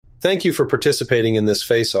Thank you for participating in this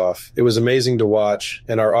face-off. It was amazing to watch,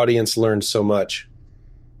 and our audience learned so much.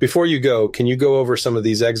 Before you go, can you go over some of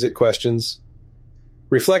these exit questions?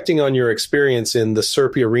 Reflecting on your experience in the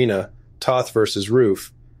SERP arena, Toth versus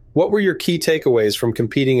Roof, what were your key takeaways from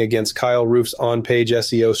competing against Kyle Roof's on-page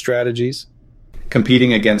SEO strategies?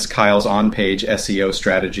 Competing against Kyle's on-page SEO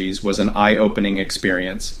strategies was an eye-opening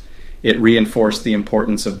experience. It reinforced the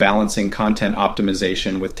importance of balancing content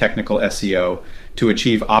optimization with technical SEO to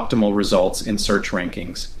achieve optimal results in search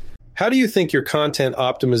rankings. How do you think your content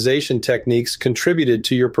optimization techniques contributed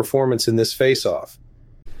to your performance in this face-off?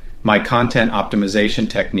 My content optimization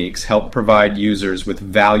techniques help provide users with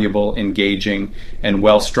valuable, engaging, and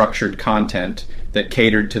well-structured content that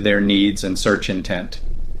catered to their needs and search intent.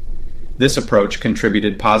 This approach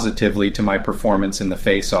contributed positively to my performance in the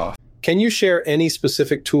face-off. Can you share any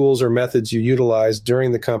specific tools or methods you utilized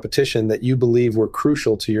during the competition that you believe were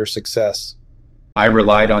crucial to your success? I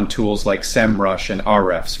relied on tools like SEMrush and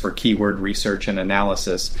Ahrefs for keyword research and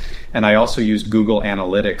analysis, and I also used Google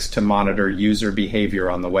Analytics to monitor user behavior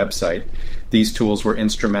on the website. These tools were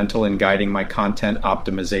instrumental in guiding my content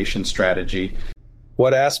optimization strategy.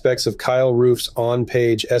 What aspects of Kyle Roof's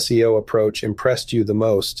on-page SEO approach impressed you the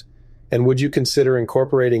most? And would you consider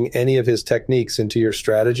incorporating any of his techniques into your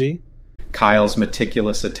strategy? Kyle's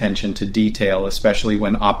meticulous attention to detail, especially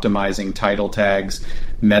when optimizing title tags,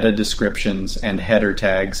 meta descriptions, and header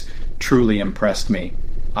tags, truly impressed me.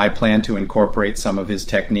 I plan to incorporate some of his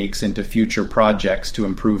techniques into future projects to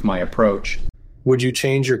improve my approach. Would you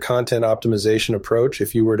change your content optimization approach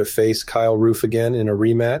if you were to face Kyle Roof again in a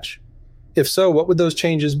rematch? If so, what would those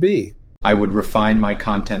changes be? I would refine my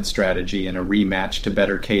content strategy in a rematch to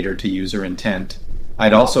better cater to user intent.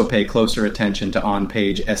 I'd also pay closer attention to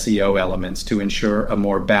on-page SEO elements to ensure a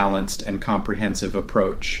more balanced and comprehensive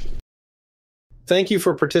approach. Thank you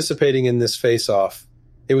for participating in this face-off.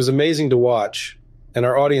 It was amazing to watch, and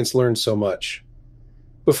our audience learned so much.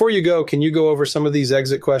 Before you go, can you go over some of these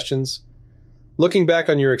exit questions? Looking back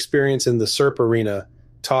on your experience in the SERP arena,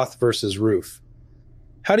 Toth versus Roof,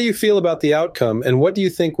 how do you feel about the outcome, and what do you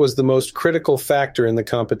think was the most critical factor in the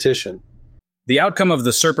competition? The outcome of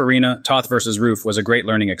the SERP arena, Toth versus Roof, was a great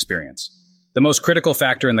learning experience. The most critical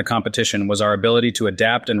factor in the competition was our ability to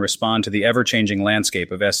adapt and respond to the ever-changing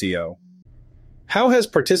landscape of SEO. How has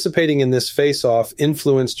participating in this face-off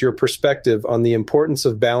influenced your perspective on the importance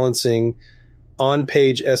of balancing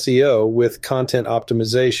on-page SEO with content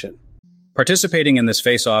optimization? Participating in this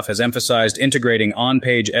face-off has emphasized integrating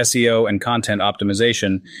on-page SEO and content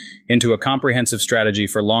optimization into a comprehensive strategy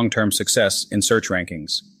for long-term success in search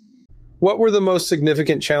rankings. What were the most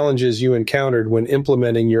significant challenges you encountered when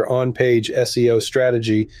implementing your on-page SEO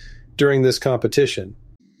strategy during this competition?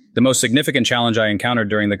 The most significant challenge I encountered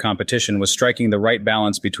during the competition was striking the right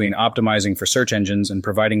balance between optimizing for search engines and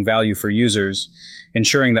providing value for users,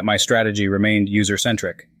 ensuring that my strategy remained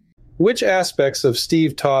user-centric. Which aspects of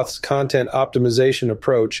Steve Toth's content optimization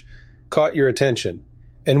approach caught your attention?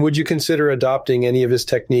 And would you consider adopting any of his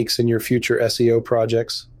techniques in your future SEO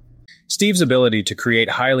projects? Steve's ability to create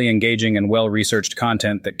highly engaging and well-researched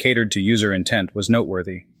content that catered to user intent was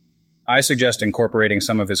noteworthy. I suggest incorporating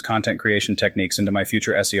some of his content creation techniques into my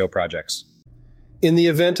future SEO projects. In the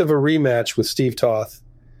event of a rematch with Steve Toth,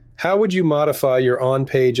 how would you modify your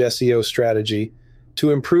on-page SEO strategy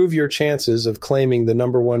to improve your chances of claiming the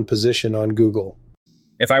 #1 position on Google?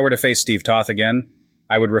 If I were to face Steve Toth again,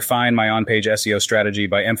 I would refine my on-page SEO strategy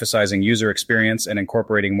by emphasizing user experience and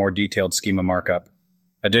incorporating more detailed schema markup.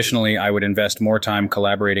 Additionally, I would invest more time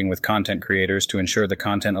collaborating with content creators to ensure the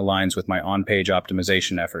content aligns with my on-page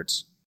optimization efforts.